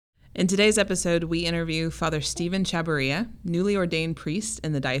In today's episode, we interview Father Stephen Chabarria, newly ordained priest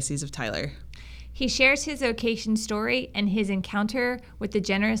in the Diocese of Tyler. He shares his vocation story and his encounter with the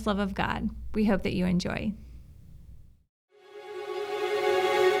generous love of God. We hope that you enjoy.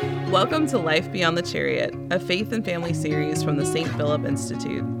 Welcome to Life Beyond the Chariot, a faith and family series from the St. Philip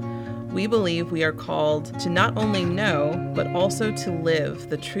Institute. We believe we are called to not only know, but also to live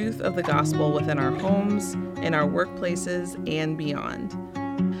the truth of the gospel within our homes, in our workplaces, and beyond.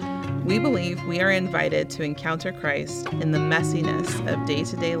 We believe we are invited to encounter Christ in the messiness of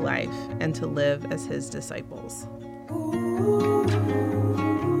day-to-day life and to live as his disciples.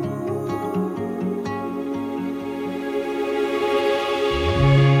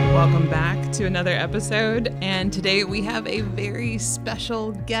 Welcome back to another episode, and today we have a very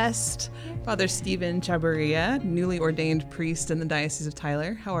special guest, Father Stephen Chabarria, newly ordained priest in the Diocese of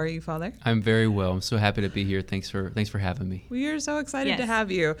Tyler. How are you, Father? I'm very well. I'm so happy to be here. Thanks for having me. We are so excited to Yes. have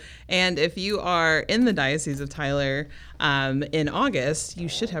you. And if you are in the Diocese of Tyler in August, you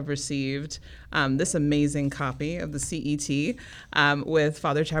should have received this amazing copy of the CET with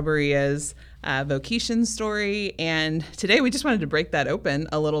Father Chabarria's vocation story. And today we just wanted to break that open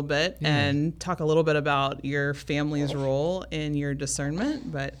a little bit and talk a little bit about your family's role in your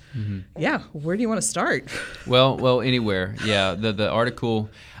discernment. But yeah, where do you want to start? Well, anywhere. Yeah, the article,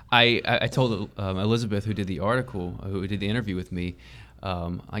 I told Elizabeth, who did the article, who did the interview with me,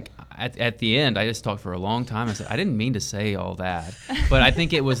 at the end, I just talked for a long time. I said, I didn't mean to say all that, but I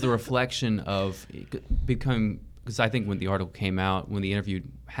think it was the reflection of becoming, because I think when the article came out, when the interview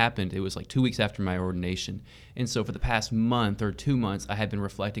happened, it was like 2 weeks after my ordination. And so for the past month or 2 months, I had been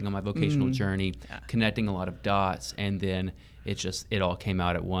reflecting on my vocational journey, connecting a lot of dots, and then it all came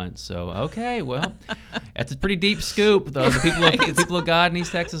out at once. So, okay, well, that's a pretty deep scoop, though. The people of God in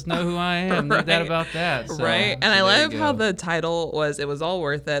East Texas know who I am. No doubt about that. So, Right. And so I there love you how go. the title was, It Was All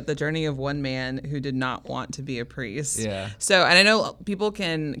Worth It, the journey of one man who did not want to be a priest. Yeah. So, and I know people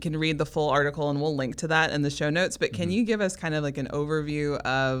can read the full article, and we'll link to that in the show notes, but can you give us kind of like an overview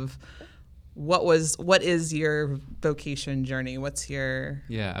of what is your vocation journey?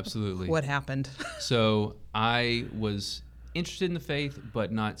 Yeah, absolutely. What happened? So I was interested in the faith,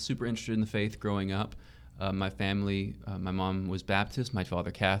 but not super interested in the faith growing up. My family, my mom was Baptist, my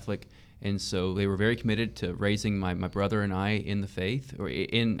father Catholic, and so they were very committed to raising my brother and I in the faith, or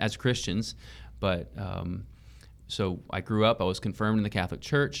as Christians. But so I grew up, I was confirmed in the Catholic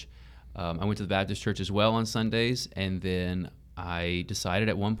Church. I went to the Baptist Church as well on Sundays, and then I decided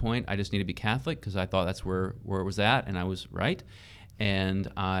at one point I just need to be Catholic because I thought that's where it was at, and I was right. And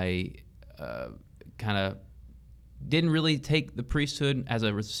I kind of didn't really take the priesthood as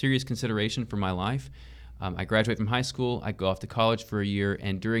a serious consideration for my life. I graduated from high school. I go off to college for a year,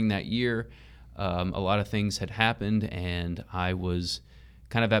 and during that year, a lot of things had happened, and I was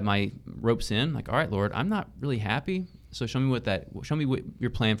kind of at my rope's end. Like, all right, Lord, I'm not really happy. So show me what your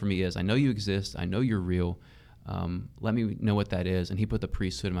plan for me is. I know you exist. I know you're real. Let me know what that is. And he put the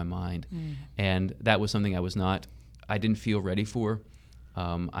priesthood in my mind, and that was something I didn't feel ready for.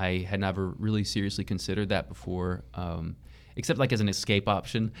 I had never really seriously considered that before, except like as an escape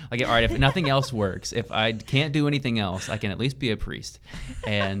option. Like, all right, if nothing else works, if I can't do anything else, I can at least be a priest.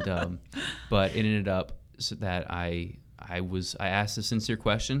 And but it ended up so that I asked a sincere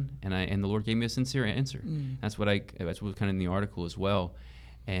question, and the Lord gave me a sincere answer. That's what kind of in the article as well,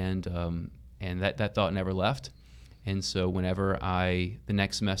 and that thought never left. And so whenever the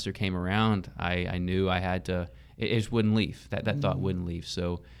next semester came around, I knew I had to. It just wouldn't leave. That thought wouldn't leave.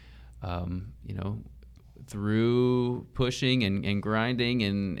 So, through pushing and grinding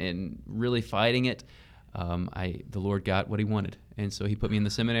and really fighting it, the Lord got what he wanted. And so he put me in the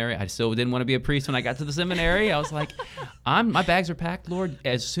seminary. I still didn't want to be a priest when I got to the seminary. I was like, my bags are packed, Lord.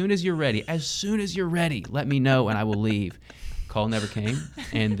 As soon as you're ready, let me know and I will leave. Call never came.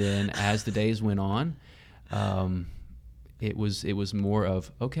 And then as the days went on, it was more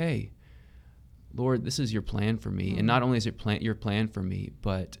of, okay, Lord, this is your plan for me. And not only is it your plan for me,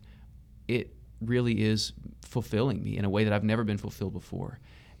 but it really is fulfilling me in a way that I've never been fulfilled before.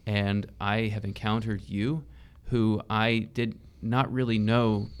 And I have encountered you, who I did not really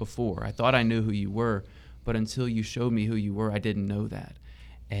know before. I thought I knew who you were, but until you showed me who you were, I didn't know that.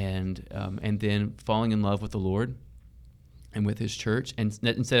 And then falling in love with the Lord and with his church, and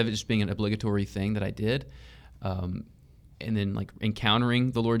instead of it just being an obligatory thing that I did, and then like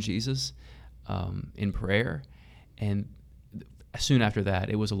encountering the Lord Jesus in prayer, and soon after that,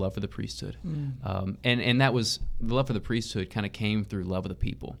 it was a love for the priesthood. And that was, the love for the priesthood kind of came through love of the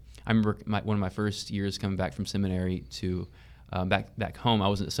people. I remember one of my first years coming back from seminary to back home. I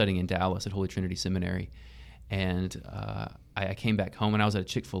was studying in Dallas at Holy Trinity Seminary, And I came back home, and I was at a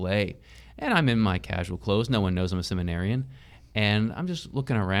Chick-fil-A, and I'm in my casual clothes. No one knows I'm a seminarian. And I'm just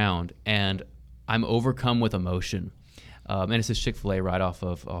looking around, and I'm overcome with emotion. And it's this Chick-fil-A right off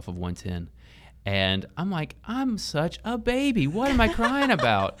of 110. And I'm like, I'm such a baby. What am I crying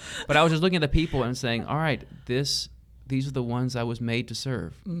about? But I was just looking at the people and saying, all right, these are the ones I was made to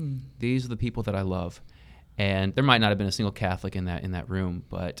serve. These are the people that I love. And there might not have been a single Catholic in that room,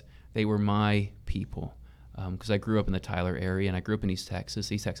 but they were my people. Because I grew up in the Tyler area, and I grew up in East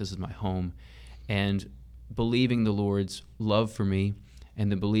Texas. East Texas is my home. And believing the Lord's love for me,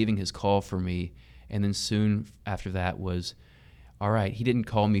 and then believing his call for me, and then soon after that was, all right, he didn't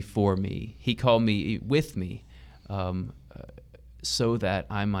call me for me. He called me with me, so that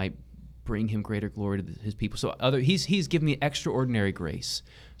I might bring him greater glory to his people. So he's given me extraordinary grace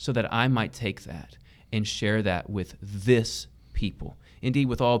so that I might take that and share that with this people. Indeed,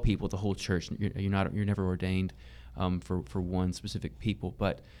 with all people, the whole church. You're never ordained for one specific people,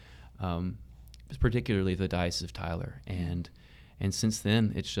 but particularly the Diocese of Tyler. And since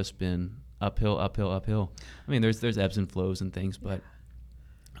then, it's just been uphill. I mean, there's ebbs and flows and things, but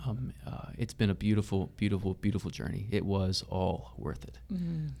it's been a beautiful, beautiful, beautiful journey. It was all worth it.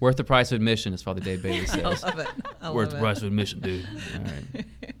 Worth the price of admission, as Father Dave Bailey says. I love it. Worth the price of admission, dude. All right.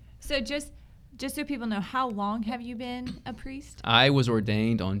 So just so people know, how long have you been a priest? I was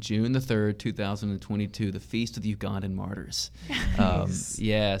ordained on June the 3rd, 2022, the Feast of the Ugandan Martyrs.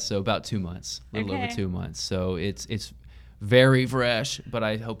 So about 2 months, a little over 2 months. So it's very fresh, but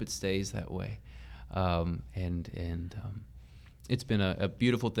I hope it stays that way. It's been a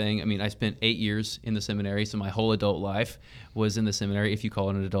beautiful thing. I mean, I spent 8 years in the seminary, so my whole adult life was in the seminary, if you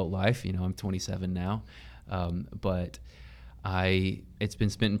call it an adult life. I'm 27 now. But it's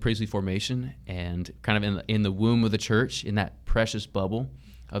been spent in priestly formation and kind of in the womb of the church, in that precious bubble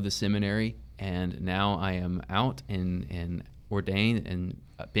of the seminary. And now I am out and ordained and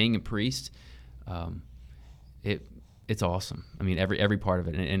being a priest. It's awesome. I mean, every part of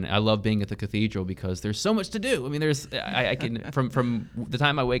it, and I love being at the cathedral because there's so much to do. I mean, I can from the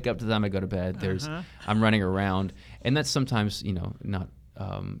time I wake up to the time I go to bed, I'm running around, and that's sometimes not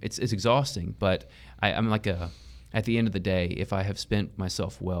it's exhausting, but I'm like at the end of the day, if I have spent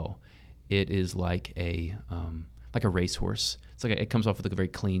myself well, it is like a racehorse. It's like it comes off with a very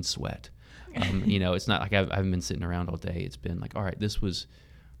clean sweat. It's not like I haven't been sitting around all day. It's been like, all right, this was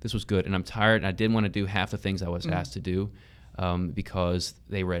good, and I'm tired, and I didn't want to do half the things I was asked to do because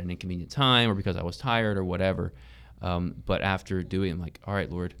they were at an inconvenient time or because I was tired or whatever. But after doing it, I'm like, all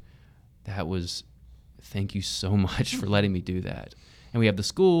right, Lord, thank you so much for letting me do that. And we have the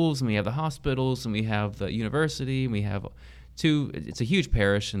schools, and we have the hospitals, and we have the university, and we have it's a huge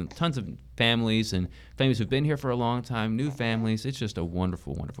parish and tons of families who've been here for a long time, new families. It's just a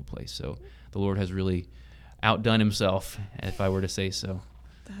wonderful, wonderful place. So the Lord has really outdone himself, if I were to say so.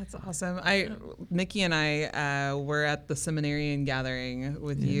 That's awesome. Nikki and I were at the seminarian gathering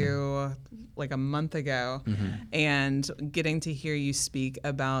with you like a month ago, and getting to hear you speak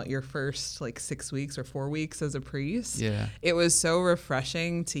about your first 6 weeks or 4 weeks as a priest. Yeah. It was so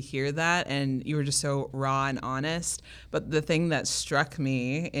refreshing to hear that, and you were just so raw and honest. But the thing that struck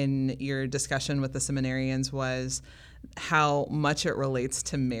me in your discussion with the seminarians was how much it relates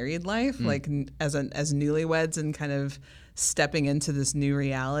to married life, like as newlyweds and kind of stepping into this new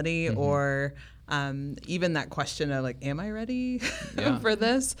reality, or even that question of am I ready for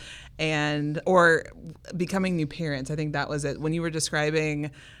this, or becoming new parents. I think that was it when you were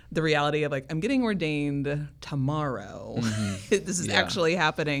describing the reality of I'm getting ordained tomorrow. This is actually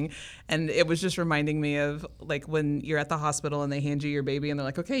happening, and it was just reminding me of when you're at the hospital and they hand you your baby and they're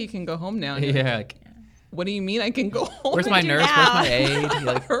like, okay, you can go home now. And what do you mean I can go home? Where's my nurse? Where's my aide? You're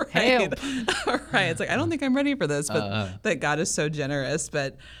like, help. Right. It's I don't think I'm ready for this, but that God is so generous.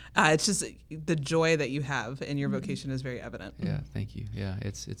 But it's just the joy that you have in your vocation is very evident. Yeah, thank you. Yeah,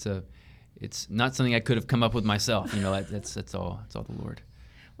 it's not something I could have come up with myself. That's all the Lord.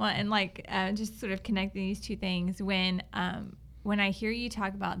 Well, and just sort of connecting these two things, when I hear you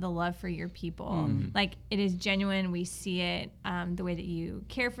talk about the love for your people, it is genuine. We see it, the way that you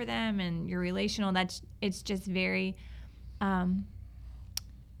care for them and you're relational. It's just very,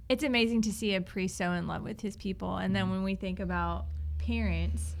 it's amazing to see a priest so in love with his people. And then when we think about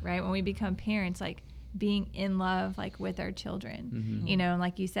parents, right? When we become parents, being in love, with our children, and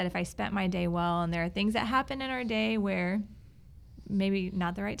like you said, if I spent my day well, and there are things that happen in our day where maybe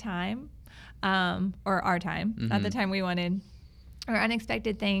not the right time, or our time, not the time we wanted, or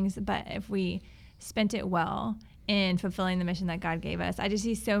unexpected things, but if we spent it well in fulfilling the mission that God gave us, I just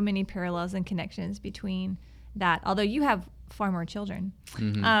see so many parallels and connections between that. Although you have far more children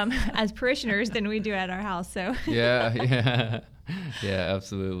Mm-hmm. as parishioners than we do at our house. So Yeah,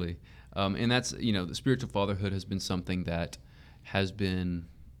 absolutely. And that's, the spiritual fatherhood has been something that has been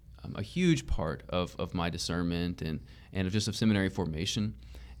a huge part of my discernment and of just of seminary formation.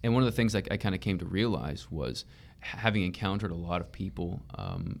 And one of the things I kind of came to realize was having encountered a lot of people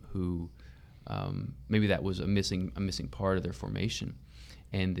who maybe that was a missing part of their formation,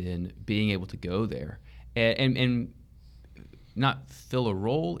 and then being able to go there and not fill a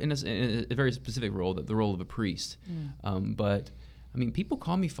role in a very specific role, the role of a priest. But I mean, people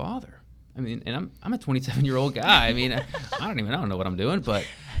call me father. I mean, and I'm a 27-year-old guy. I mean, I don't know what I'm doing, but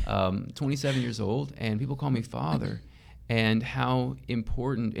 27 years old, and people call me father, and how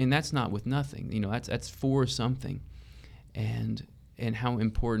important. And that's not with nothing. That's for something, and how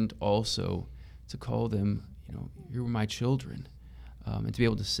important also to call them. You're my children, and to be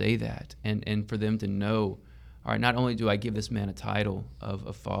able to say that, and for them to know. All right, not only do I give this man a title of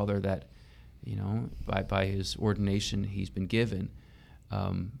a father that, by his ordination he's been given,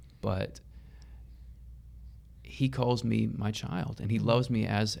 but he calls me my child, and he loves me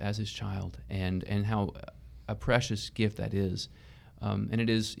as his child, and how a precious gift that is. And it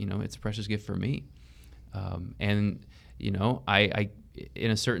is, it's a precious gift for me. And, I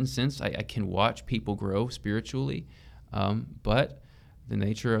in a certain sense, I can watch people grow spiritually, but the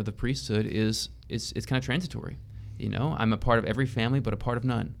nature of the priesthood is it's kind of transitory. I'm a part of every family, but a part of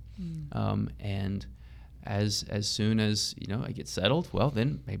none. And as soon as I get settled, well,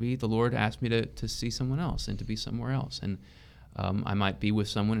 then maybe the Lord asked me to see someone else and to be somewhere else, and I might be with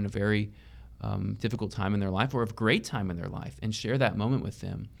someone in a very difficult time in their life or a great time in their life, and share that moment with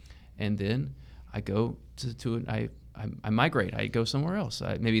them, and then I go I migrate. I go somewhere else,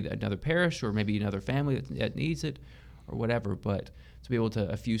 maybe another parish or maybe another family that needs it, or whatever. But to be able to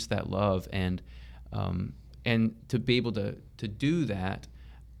effuse that love and to be able to do that,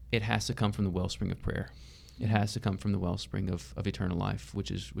 it has to come from the wellspring of prayer. It has to come from the wellspring of eternal life,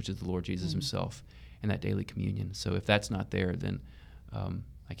 which is the Lord Jesus himself, and that daily communion. So if that's not there, then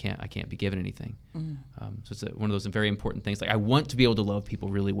I can't be given anything. So it's one of those very important things. Like, I want to be able to love people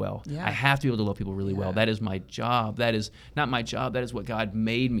really well. Yeah. I have to be able to love people really well. That is my job. That is not my job. That is what God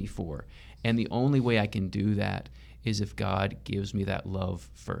made me for. And the only way I can do that is if God gives me that love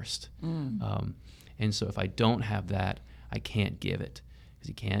first. And so if I don't have that, I can't give it. Because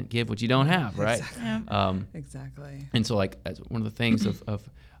you can't give what you don't have, right? Exactly. Exactly. And so, like, as one of the things of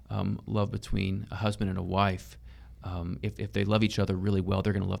love between a husband and a wife, if they love each other really well,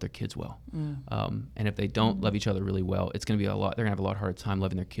 they're going to love their kids well. And if they don't love each other really well, it's going to be they're going to have a lot harder time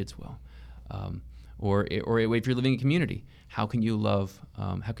loving their kids well. Or if you're living in community, how can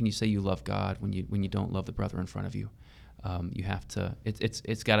you say you love God when you don't love the brother in front of you? You have to.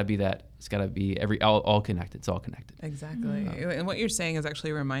 It's got to be that. It's got to be all connected. It's all connected. Exactly. And what you're saying is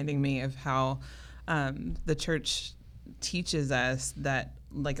actually reminding me of how the church teaches us that,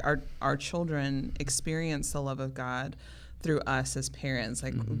 like, our children experience the love of God through us as parents.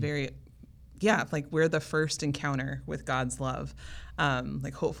 Like like we're the first encounter with God's love.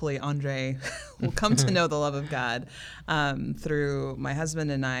 Like, hopefully Andre will come to know the love of God through my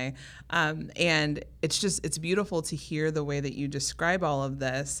husband and I. And it's beautiful to hear the way that you describe all of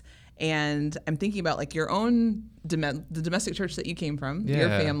this. And I'm thinking about, like, your own the domestic church that you came from, your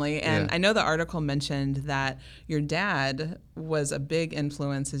family. And I know the article mentioned that your dad was a big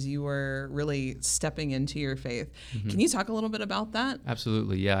influence as you were really stepping into your faith. Can you talk a little bit about that?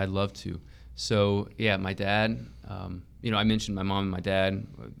 Absolutely. Yeah, I'd love to. So, my dad, I mentioned my mom and my dad.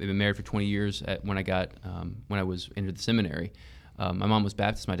 They've been married for 20 years when I was entered the seminary. My mom was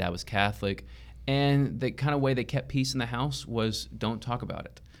Baptist, my dad was Catholic. And the kind of way they kept peace in the house was don't talk about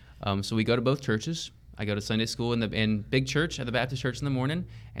it. So we go to both churches. I go to Sunday school in big church at the Baptist church in the morning,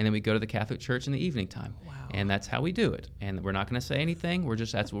 and then we go to the Catholic church in the evening time. Wow. And that's how we do it. And we're not going to say anything.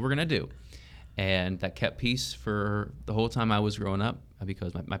 That's what we're going to do. And that kept peace for the whole time I was growing up,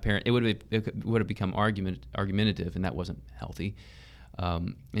 because my parent, it would have become argumentative, and that wasn't healthy.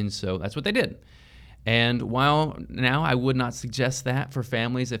 And so that's what they did. And while now I would not suggest that for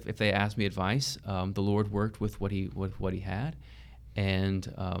families if they asked me advice, the Lord worked with what he had. And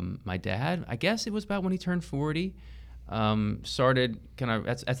my dad, I guess it was about when he turned 40, started kind of,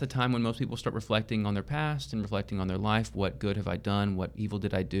 that's the time when most people start reflecting on their past and reflecting on their life. What good have I done? What evil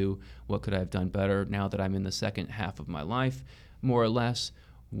did I do? What could I have done better now that I'm in the second half of my life, more or less?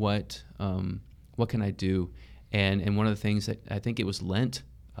 What can I do? And one of the things that I think it was Lent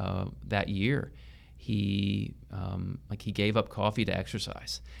that year, he gave up coffee to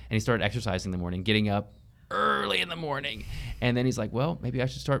exercise, and he started exercising in the morning, getting up early in the morning. And then he's like, well, maybe I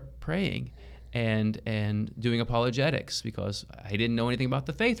should start praying. and doing apologetics because I didn't know anything about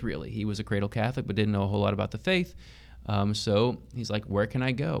the faith really. He was a cradle Catholic but didn't know a whole lot about the faith. So he's like, where can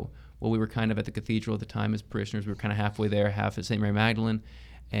I go? Well, we were kind of at the cathedral at the time as parishioners. We were kind of halfway there, half at St. Mary Magdalene.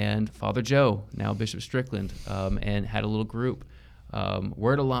 And Father Joe, now Bishop Strickland, and had a little group,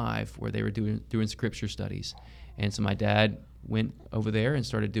 Word Alive, where they were doing scripture studies. And so my dad went over there and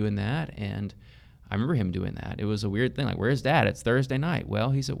started doing that. And I remember him doing that. It was a weird thing, like, where's Dad? It's Thursday night. Well,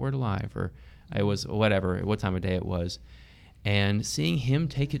 he's at Word Alive, or it was whatever, what time of day it was. And seeing him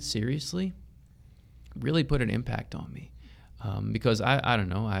take it seriously really put an impact on me. Because I don't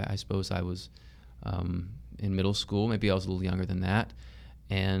know, I suppose I was in middle school, maybe I was a little younger than that,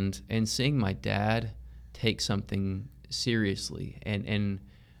 and seeing my dad take something seriously and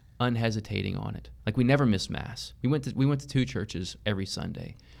unhesitating on it. Like, we never missed Mass. We went to 2 churches every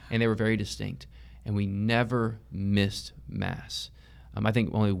Sunday, and they were very distinct, and we never missed Mass. I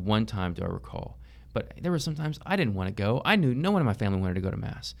think only one time do I recall, but there were some times I didn't want to go. I knew no one in my family wanted to go to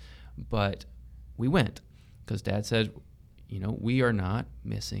Mass, but we went because Dad said, you know, we are not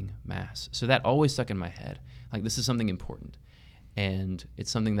missing Mass. So that always stuck in my head. Like, this is something important. And it's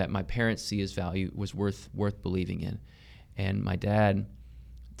something that my parents see as value, was worth believing in. And my dad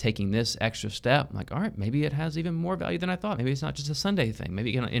taking this extra step, I'm like, all right, maybe it has even more value than I thought. Maybe it's not just a Sunday thing.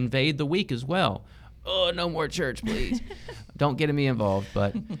 Maybe it can invade the week as well. Oh, no more church, please. Don't get me involved.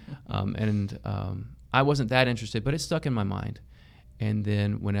 But, I wasn't that interested, but it stuck in my mind. And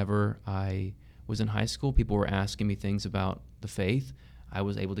then whenever I was in high school, people were asking me things about the faith. I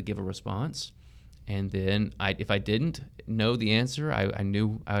was able to give a response. And then if I didn't know the answer, I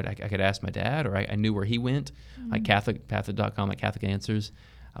knew I could ask my dad, or I knew where he went, like Catholic.com, like Catholic Answers.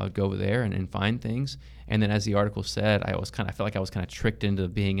 I would go over there and find things. And then, as the article said, I felt like I was kind of tricked into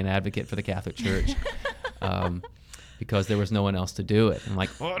being an advocate for the Catholic Church. Because there was no one else to do it. I'm like,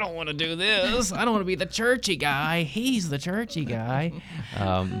 I don't want to do this. I don't want to be the churchy guy. He's the churchy guy.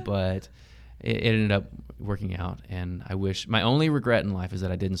 But it ended up working out, and I wish, my only regret in life is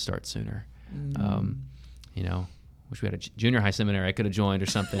that I didn't start sooner. Wish we had a junior high seminary I could have joined or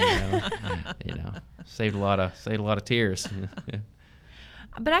something. Saved a lot of tears. Yeah.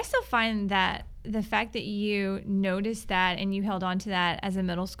 But I still find that the fact that you noticed that and you held on to that as a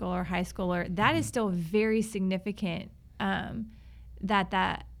middle schooler or high schooler, that is still very significant.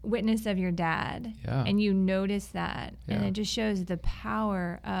 That witness of your dad, and you notice that, and it just shows the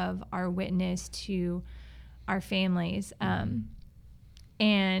power of our witness to our families.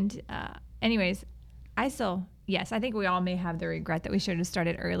 Anyways, I think we all may have the regret that we should have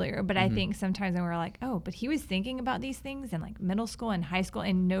started earlier, but I think sometimes when we're like, oh, but he was thinking about these things in like middle school and high school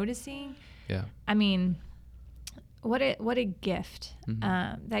and noticing. Yeah. I mean, what a gift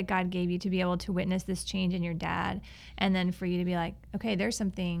that God gave you to be able to witness this change in your dad, and then for you to be like, okay, there's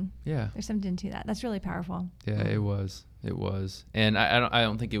something to that. That's really powerful. Yeah, it was, and I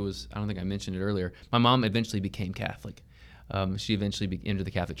don't think I mentioned it earlier. My mom eventually became Catholic. She eventually entered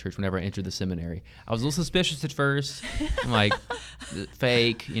the Catholic Church whenever I entered the seminary. I was a little suspicious at first. I'm like,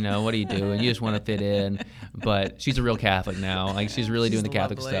 fake, what are you doing? You just want to fit in. But she's a real Catholic now. Like, she's really doing the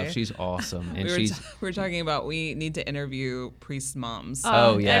Catholic stuff. She's awesome. And we were talking about, we need to interview priest moms.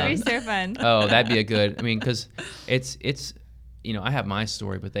 Oh yeah. That'd be so fun. Oh, that'd be because it's I have my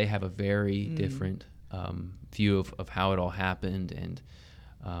story, but they have a very different view of how it all happened. And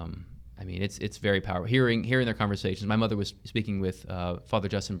it's very powerful. Hearing their conversations. My mother was speaking with Father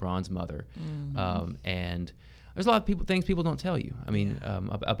Justin Braun's mother, and there's a lot of things people don't tell you.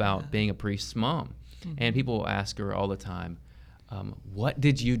 About being a priest's mom, and people ask her all the time, what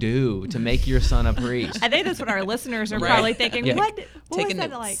did you do to make your son a priest? I think that's what our listeners are probably thinking. Yeah. What was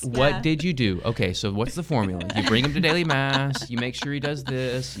that like? What did you do? Okay, so what's the formula? You bring him to daily mass. You make sure he does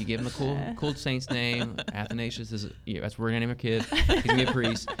this. You give him a cool saint's name. Athanasius that's what we're gonna name our kid. He's gonna be a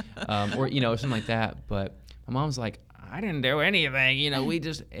priest, or something like that. But my mom's like, I didn't do anything. We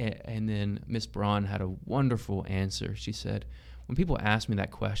just. And then Miss Braun had a wonderful answer. She said, when people ask me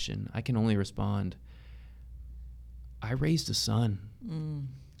that question, I can only respond, I raised a son,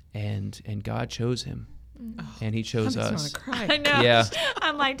 and God chose him, and He chose us. I know. Yeah.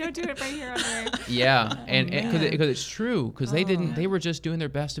 I'm like, don't do it right here on there. Yeah, and because it's true, because they were just doing their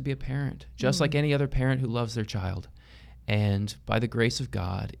best to be a parent, just like any other parent who loves their child. And by the grace of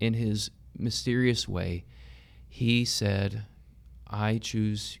God, in His mysterious way, He said, I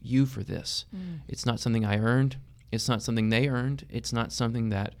choose you for this. It's not something I earned. It's not something they earned. It's not something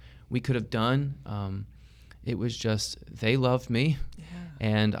that we could have done. It was just, they loved me,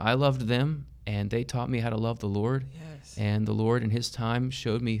 and I loved them, and they taught me how to love the Lord. Yes. And the Lord, in His time,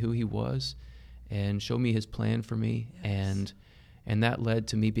 showed me who He was, and showed me His plan for me, and that led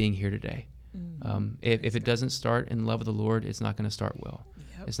to me being here today. If it doesn't start in love of the Lord, it's not going to start well.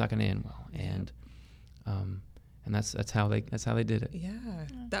 Yep. It's not going to end well. And that's how they did it. Yeah.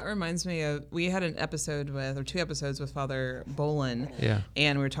 That reminds me of, we had two episodes with Father Bolin. Yeah.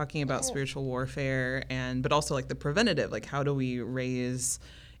 And we were talking about spiritual warfare but also like the preventative, like how do we raise,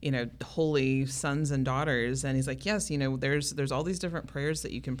 holy sons and daughters? And he's like, yes, there's all these different prayers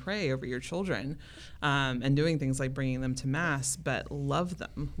that you can pray over your children, and doing things like bringing them to mass, but love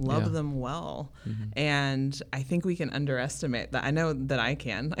them well. Mm-hmm. And I think we can underestimate that. I know that I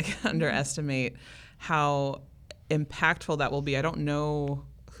can underestimate how impactful that will be. I don't know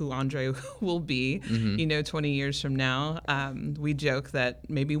who Andre will be, 20 years from now. We joke that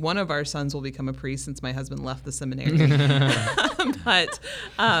maybe one of our sons will become a priest since my husband left the seminary. But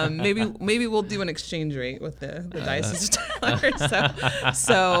maybe we'll do an exchange rate with the Diocese of Tyler.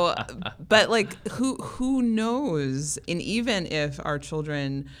 So, but like who knows? And even if our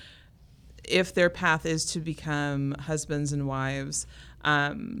children, if their path is to become husbands and wives,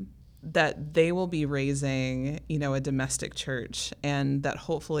 that they will be raising, a domestic church, and that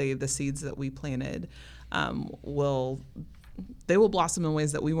hopefully the seeds that we planted will blossom in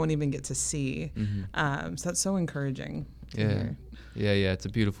ways that we won't even get to see. So that's so encouraging to hear. Yeah. It's a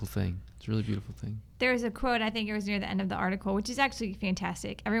beautiful thing. It's a really beautiful thing. There's a quote, I think it was near the end of the article, which is actually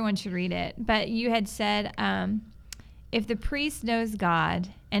fantastic. Everyone should read it. But you had said, if the priest knows God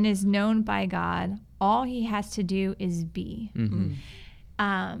and is known by God, all he has to do is be.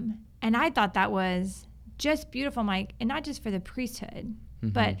 And I thought that was just beautiful, Mike, and not just for the priesthood,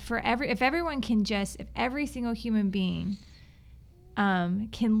 but for if every single human being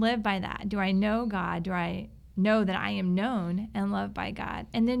can live by that. Do I know God? Do I know that I am known and loved by God?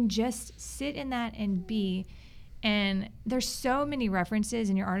 And then just sit in that and be. And there's so many references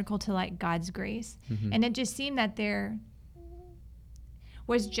in your article to like God's grace. And it just seemed that there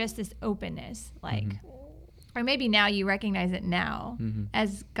was just this openness, like, or maybe now you recognize it now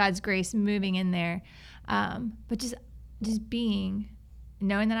as God's grace moving in there. But just being,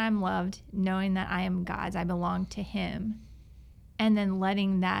 knowing that I'm loved, knowing that I am God's, I belong to him, and then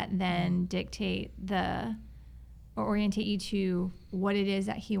letting that then dictate or orientate you to what it is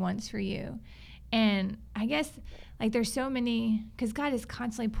that he wants for you. And I guess like there's so many, because God is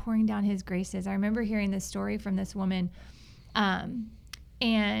constantly pouring down his graces. I remember hearing this story from this woman,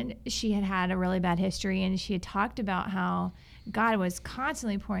 and she had a really bad history, and she had talked about how God was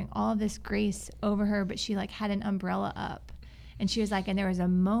constantly pouring all of this grace over her, but she like had an umbrella up. And she was like, and there was a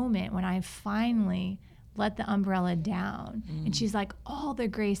moment when I finally let the umbrella down. And she's like, all the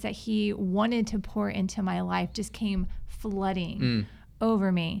grace that he wanted to pour into my life just came flooding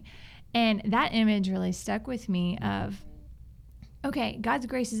over me. And that image really stuck with me of, okay, God's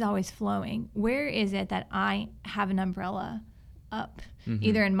grace is always flowing. Where is it that I have an umbrella up,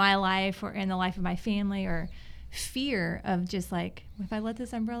 either in my life or in the life of my family, or fear of just like, if I let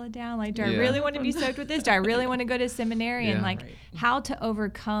this umbrella down, like, do I really want to be soaked with this? Do I really want to go to seminary? And like how to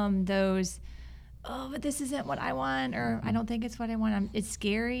overcome those, but this isn't what I want, or I don't think it's what I want. It's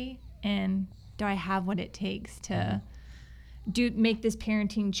scary. And do I have what it takes to make this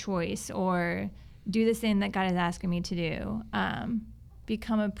parenting choice, or do this thing that God is asking me to do,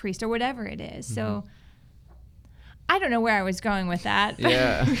 become a priest or whatever it is. So I don't know where I was going with that.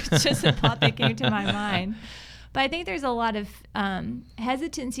 It's just a thought that came to my mind. But I think there's a lot of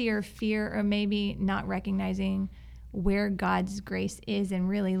hesitancy or fear, or maybe not recognizing where God's grace is and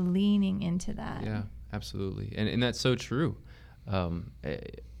really leaning into that. Yeah, absolutely. And that's so true.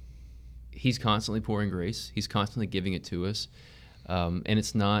 He's constantly pouring grace. He's constantly giving it to us. And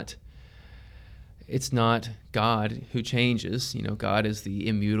it's not God who changes. God is the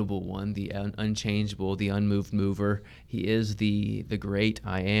immutable one, the unchangeable, the unmoved mover. He is the great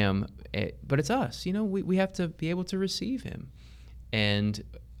I am. But it's us. We have to be able to receive him. And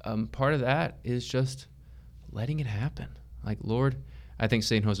part of that is just letting it happen. Like, Lord, I think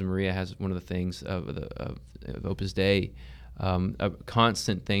St. Josemaria has one of the things of Opus Dei, a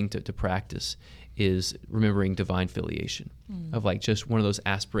constant thing to practice is remembering divine filiation, of like just one of those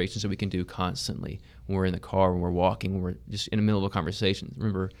aspirations that we can do constantly when we're in the car, when we're walking, when we're just in the middle of a conversation.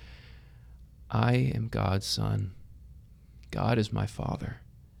 Remember, I am God's son. God is my father.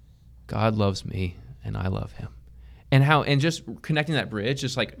 God loves me and I love him. And just connecting that bridge,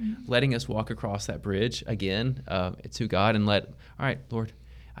 just like letting us walk across that bridge again to God, and all right, Lord,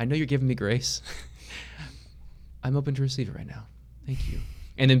 I know you're giving me grace. I'm open to receive it right now. Thank you.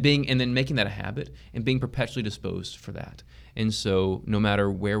 And then making that a habit and being perpetually disposed for that. And so no matter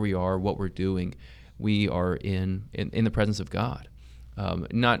where we are, what we're doing, we are in the presence of God.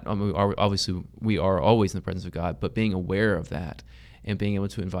 Obviously we are always in the presence of God, but being aware of that and being able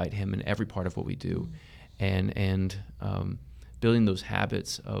to invite him in every part of what we do, and building those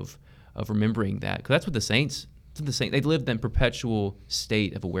habits of remembering that, because that's what the saints they lived in perpetual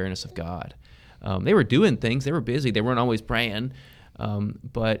state of awareness of God. They were doing things, they were busy, they weren't always praying,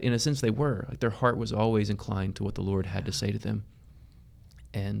 but in a sense they were. Like, their heart was always inclined to what the Lord had to say to them,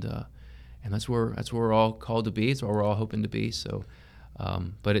 and that's where we're all called to be. It's where we're all hoping to be. So,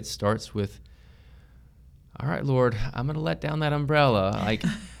 but it starts with, all right, Lord, I'm gonna let down that umbrella. Like,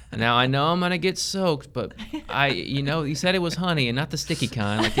 now I know I'm gonna get soaked, but you said it was honey and not the sticky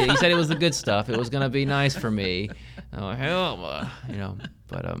kind. Like, you said it was the good stuff. It was gonna be nice for me. But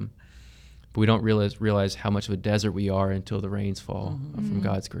we don't realize how much of a desert we are until the rains fall from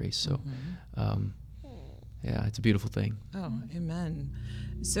God's grace. So, yeah, it's a beautiful thing. Oh, amen.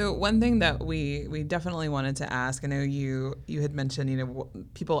 So one thing that we definitely wanted to ask, I know you had mentioned,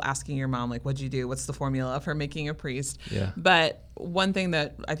 people asking your mom, like, what'd you do? What's the formula for making a priest? Yeah. But one thing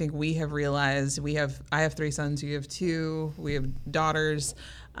that I think we have realized, I have 3 sons, you have 2, we have daughters.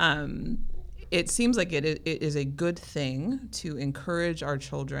 It seems like it is a good thing to encourage our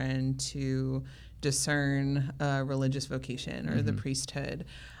children to discern a religious vocation or the priesthood.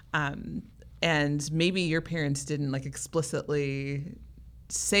 And maybe your parents didn't like explicitly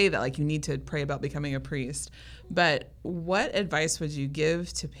say that, like, you need to pray about becoming a priest, but what advice would you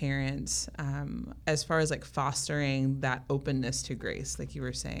give to parents as far as like fostering that openness to grace, like you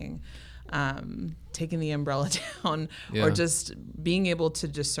were saying, taking the umbrella down, or just being able to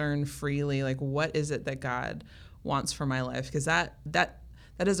discern freely, like, what is it that God wants for my life? Because that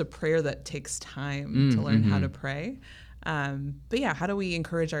is a prayer that takes time to learn how to pray. But yeah, how do we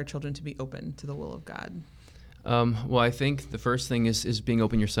encourage our children to be open to the will of God? Well, I think the first thing is being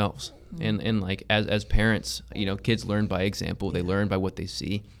open yourselves. And like, as parents, kids learn by example. They learn by what they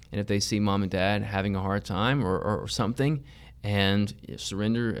see. And if they see mom and dad having a hard time or something, and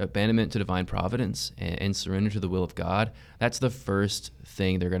surrender, abandonment to divine providence, and surrender to the will of God, that's the first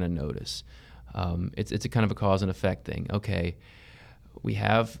thing they're going to notice. It's a kind of a cause and effect thing. Okay, we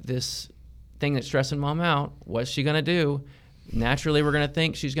have this thing that's stressing mom out. What's she going to do? Naturally, we're going to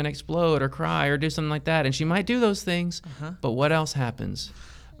think she's going to explode or cry or do something like that. And she might do those things, but what else happens?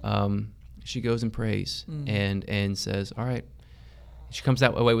 She goes and prays and says, all right. She comes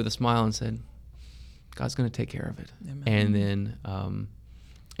that way with a smile and said, God's going to take care of it. Amen.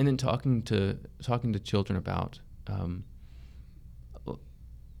 And then talking to children about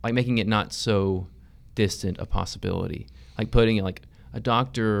like making it not so distant a possibility, like putting it like a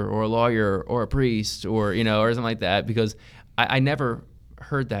doctor or a lawyer or a priest or or something like that, because I never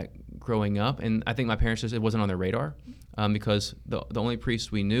heard that growing up, and I think my parents just, it wasn't on their radar, because the only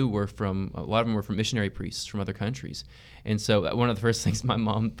priests we knew were a lot of them were from missionary priests from other countries. And so one of the first things my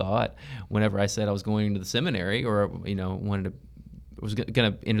mom thought whenever I said I was going into the seminary, or was going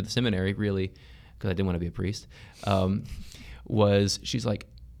to enter the seminary, really, because I didn't want to be a priest, was she's like,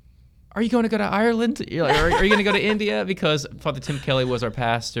 are you going to Ireland? Are you going to go to India? Because Father Tim Kelly was our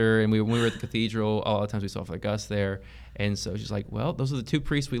pastor, and when we were at the cathedral, a lot of times we saw Father Gus there. And so she's like, well, those are the 2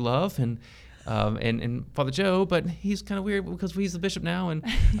 priests we love, and Father Joe, but he's kind of weird because he's the bishop now.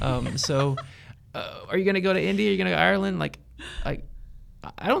 And so are you going to go to India? Are you going to go to Ireland? Like, I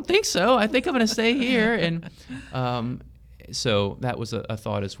don't think so. I think I'm going to stay here. And so that was a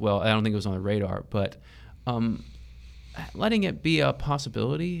thought as well. I don't think it was on the radar, but letting it be a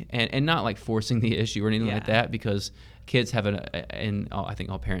possibility, and not like forcing the issue or anything like that, because kids have and I think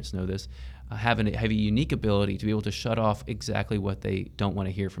all parents know this, have a unique ability to be able to shut off exactly what they don't want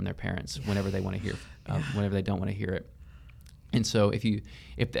to hear from their parents whenever they want to hear, whenever they don't want to hear it. And so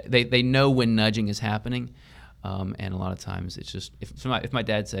if they know when nudging is happening, and a lot of times it's just, if my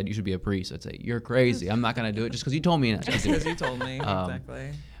dad said you should be a priest, I'd say you're crazy. I'm not going to do it just because you told me not to. Just because you told me,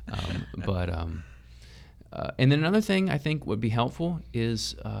 exactly. And then another thing I think would be helpful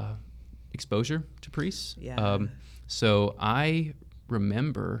is exposure to priests. Yeah. So I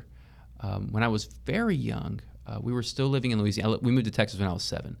remember when I was very young, we were still living in Louisiana. We moved to Texas when I was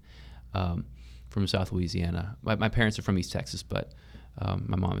 7, from South Louisiana. My parents are from East Texas, but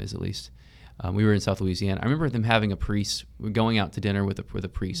my mom is, at least. We were in South Louisiana. I remember them having a priest. We were going out to dinner with a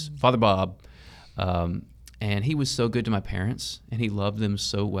priest, Father Bob, and he was so good to my parents, and he loved them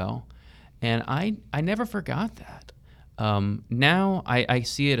so well. And I never forgot that. Now I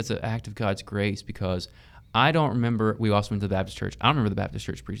see it as an act of God's grace, because I don't remember, we also went to the Baptist church. I don't remember the Baptist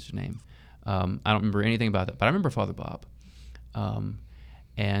church priest's name. I don't remember anything about that, but I remember Father Bob.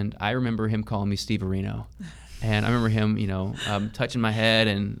 And I remember him calling me Steve Areno. And I remember him, touching my head,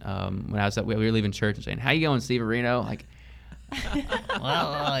 and when we were leaving church and saying, how you going, Steve Areno? Like,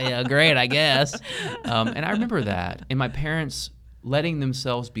 well, yeah, great, I guess. And I remember that. And my parents letting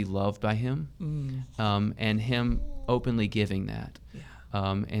themselves be loved by him, and him openly giving that.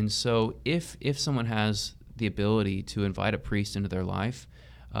 Yeah. And so if someone has the ability to invite a priest into their life,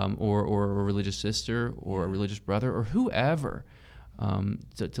 or a religious sister or a religious brother or whoever,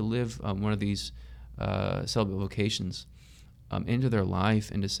 to live one of these celibate vocations into their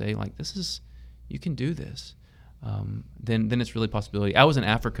life, and to say, like, you can do this, then it's really a possibility. I was in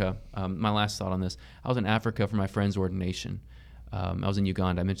Africa. My last thought on this: I was in Africa for my friend's ordination. I was in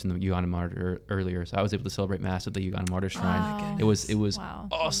Uganda. I mentioned the Uganda martyr earlier, so I was able to celebrate Mass at the Uganda Martyr Shrine. It was Wow.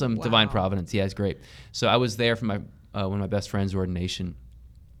 awesome. Wow. Divine Providence. Yeah, it's great. So I was there for my one of my best friend's ordination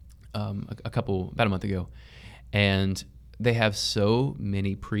about a month ago, and they have so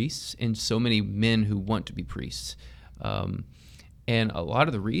many priests and so many men who want to be priests, and a lot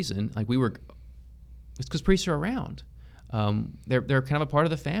of the reason, like, it's because priests are around. They're kind of a part of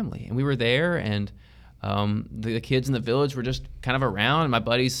the family, and we were there, and the kids in the village were just kind of around, and my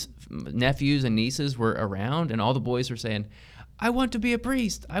buddies' nephews and nieces were around, and all the boys were saying, "I want to be a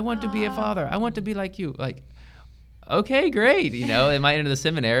priest. I want to be a father. I want to be like you." Like, okay, great. They might enter the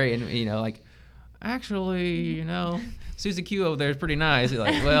seminary, and like, actually, Susie Q over there is pretty nice. You're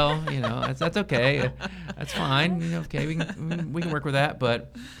like, well, that's okay. That's fine. Okay, we can work with that,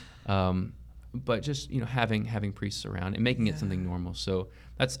 but just having priests around and making it something normal. So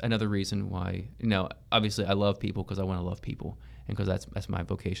that's another reason why, obviously I love people because I want to love people, and because that's my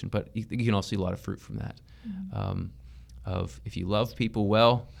vocation. But you can also see a lot of fruit from that. Of if you love people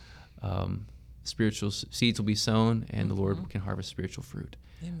well, spiritual seeds will be sown, and the Lord can harvest spiritual fruit.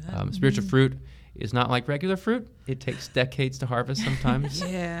 Spiritual fruit is not like regular fruit. It takes decades to harvest sometimes.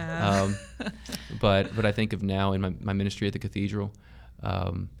 Yeah. But I think of now in my ministry at the cathedral,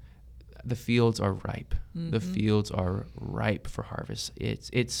 the fields are ripe. The fields are ripe for harvest.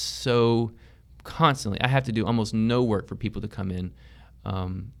 It's so constantly. I have to do almost no work for people to come in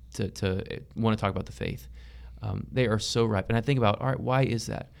to want to talk about the faith. They are so ripe. And I think about, all right, why is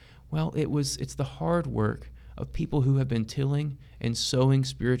that? Well, it's the hard work of people who have been tilling and sowing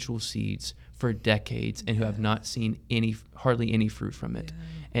spiritual seeds for decades and who have not seen hardly any fruit from it.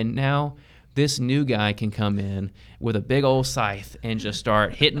 And now this new guy can come in with a big old scythe and just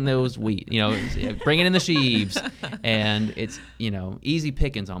start hitting those wheat, bringing in the sheaves, and it's easy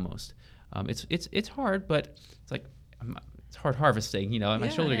pickings almost. It's hard, but it's like it's hard harvesting. My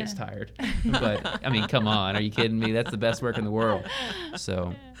shoulder gets tired. But I mean, come on, are you kidding me? That's the best work in the world.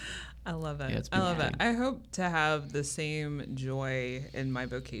 So. I love it. Yeah, it's I love beautiful. it. I hope to have the same joy in my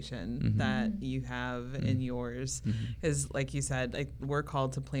vocation that you have in yours. Because, like you said, we're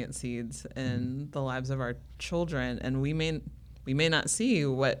called to plant seeds in the lives of our children, and we may not see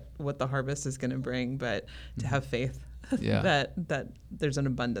what the harvest is going to bring, but to have faith that there's an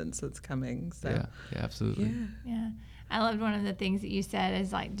abundance that's coming. So yeah, absolutely. Yeah. I loved one of the things that you said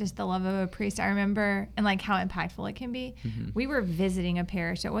is like just the love of a priest. I remember, and like how impactful it can be. We were visiting a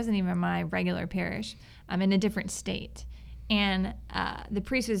parish. It wasn't even my regular parish. I'm in a different state. And the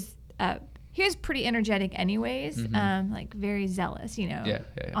priest was, he was pretty energetic anyways, like very zealous,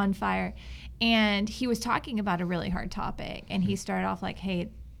 on fire. And he was talking about a really hard topic. And he started off like, hey,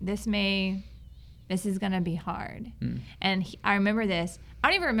 this is going to be hard. And I remember this. I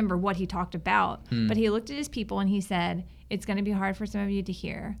don't even remember what he talked about, but he looked at his people and he said, it's going to be hard for some of you to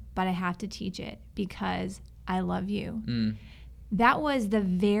hear, but I have to teach it because I love you. That was the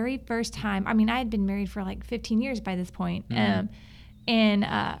very first time. I mean, I had been married for like 15 years by this point. And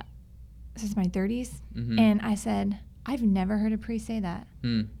this is my 30s. And I said, I've never heard a priest say that.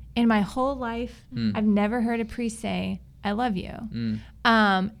 In my whole life, I've never heard a priest say, I love you.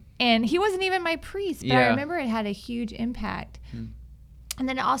 And he wasn't even my priest, but I remember it had a huge impact. And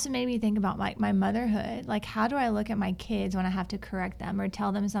then it also made me think about like my motherhood. Like, how do I look at my kids when I have to correct them or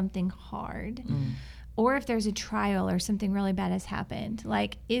tell them something hard? Or if there's a trial or something really bad has happened,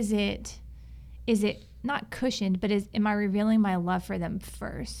 like, is it not cushioned, but am I revealing my love for them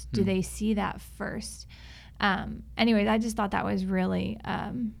first? Do they see that first? Anyways, I just thought that was really,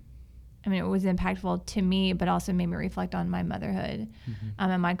 it was impactful to me, but also made me reflect on my motherhood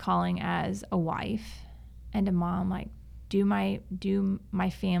and my calling as a wife and a mom. Like, do my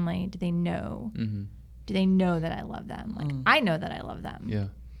family, do they know? Do they know that I love them? Like, I know that I love them. Yeah.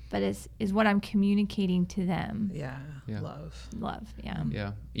 But is what I'm communicating to them. Yeah. Love. Yeah.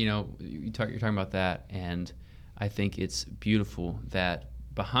 Yeah. You're talking about that, and I think it's beautiful that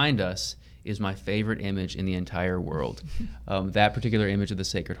behind us is my favorite image in the entire world. That particular image of the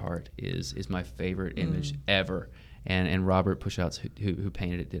Sacred Heart is my favorite image ever. And Robert Pushouts, who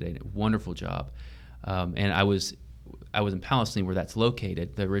painted it, did a wonderful job. And I was in Palestine, where that's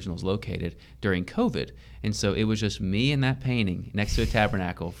located, the original's located, during COVID. And so it was just me and that painting next to a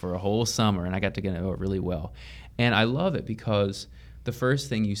tabernacle for a whole summer, and I got to get to know it really well. And I love it because the first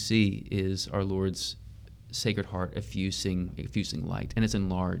thing you see is our Lord's Sacred Heart effusing light, and it's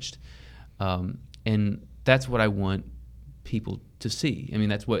enlarged. And that's what I want people to see. I mean,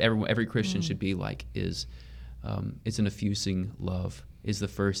 that's what every Christian should be like, is it's an effusing love is the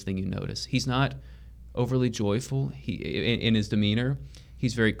first thing you notice. He's not overly joyful in his demeanor.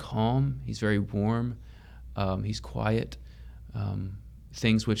 He's very calm. He's very warm. He's quiet.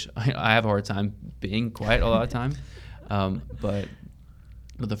 Things which I have a hard time being quiet a lot of time. But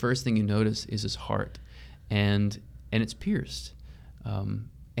the first thing you notice is his heart, and it's pierced.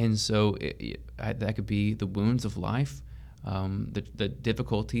 And so that could be the wounds of life, the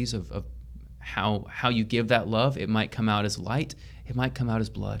difficulties of how you give that love. It might come out as light. It might come out as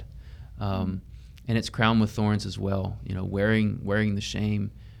blood. And it's crowned with thorns as well, wearing the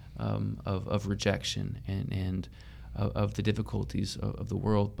shame of rejection and of the difficulties of the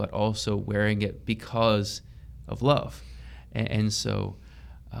world, but also wearing it because of love. And so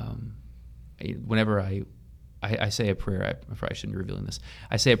whenever I say a prayer, I probably shouldn't be revealing this.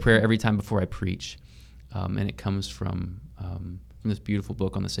 I say a prayer every time before I preach, and it comes from this beautiful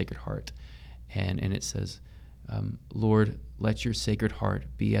book on the Sacred Heart. And it says, Lord, let your Sacred Heart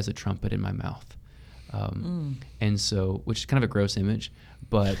be as a trumpet in my mouth. And so, which is kind of a gross image,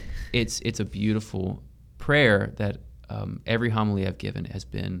 but it's a beautiful prayer that every homily I've given has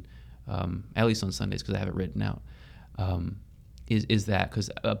been, at least on Sundays, because I have it written out, is that, because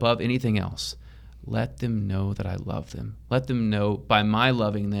above anything else, let them know that I love them. Let them know by my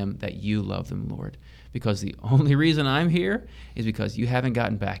loving them that you love them, Lord. Because the only reason I'm here is because you haven't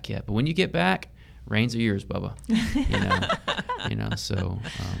gotten back yet. But when you get back, reins are yours, Bubba.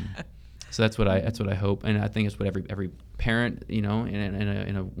 So that's what I hope, and I think it's what every parent, in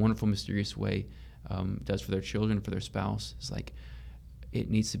a wonderful, mysterious way, does for their children, for their spouse. It's like it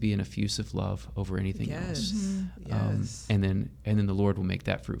needs to be an effusive love over anything else. Yes. And then the Lord will make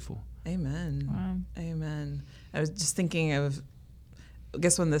that fruitful. Amen. Wow. Amen. I was just thinking of, I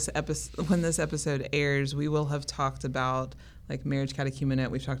guess when this episode airs, we will have talked about like marriage catechumenate.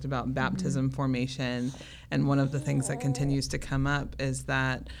 We've talked about baptism formation, and one of the things that continues to come up is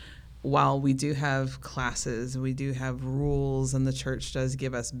that while we do have classes, we do have rules, and the church does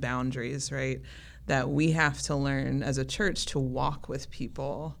give us boundaries, right? That we have to learn as a church to walk with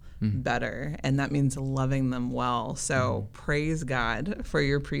people better, and that means loving them well. So praise God for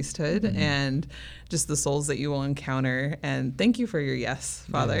your priesthood and just the souls that you will encounter, and thank you for your yes,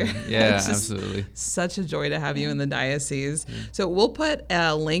 Father. Yeah, It's just absolutely. such a joy to have you in the diocese. So we'll put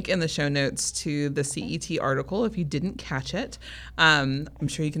a link in the show notes to the CET article if you didn't catch it. I'm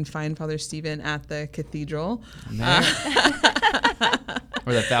sure you can find Father Stephen at the cathedral.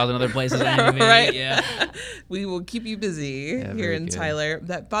 Or the 1,000 other places I need to be. Right. Yeah. We will keep you busy here very in good. Tyler.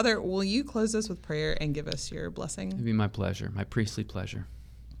 Father, will you close us with prayer and give us your blessing? It'd be my pleasure, my priestly pleasure.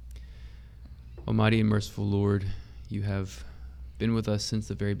 Almighty and merciful Lord, you have been with us since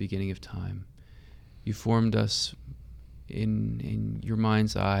the very beginning of time. You formed us in your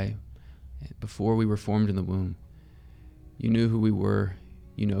mind's eye before we were formed in the womb. You knew who we were.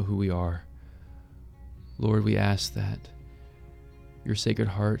 You know who we are. Lord, we ask that your Sacred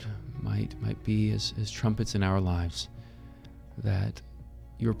Heart might be as trumpets in our lives, that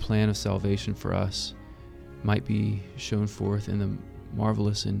your plan of salvation for us might be shown forth in the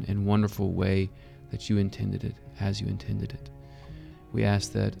marvelous and wonderful way that you intended it, as you intended it. We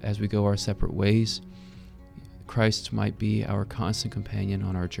ask that as we go our separate ways, Christ might be our constant companion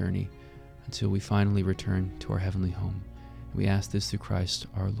on our journey until we finally return to our heavenly home. We ask this through Christ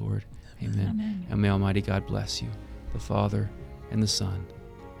our Lord. Amen. Amen. And may Almighty God bless you, the Father, and the Son,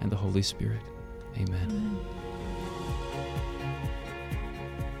 and the Holy Spirit. Amen. Amen.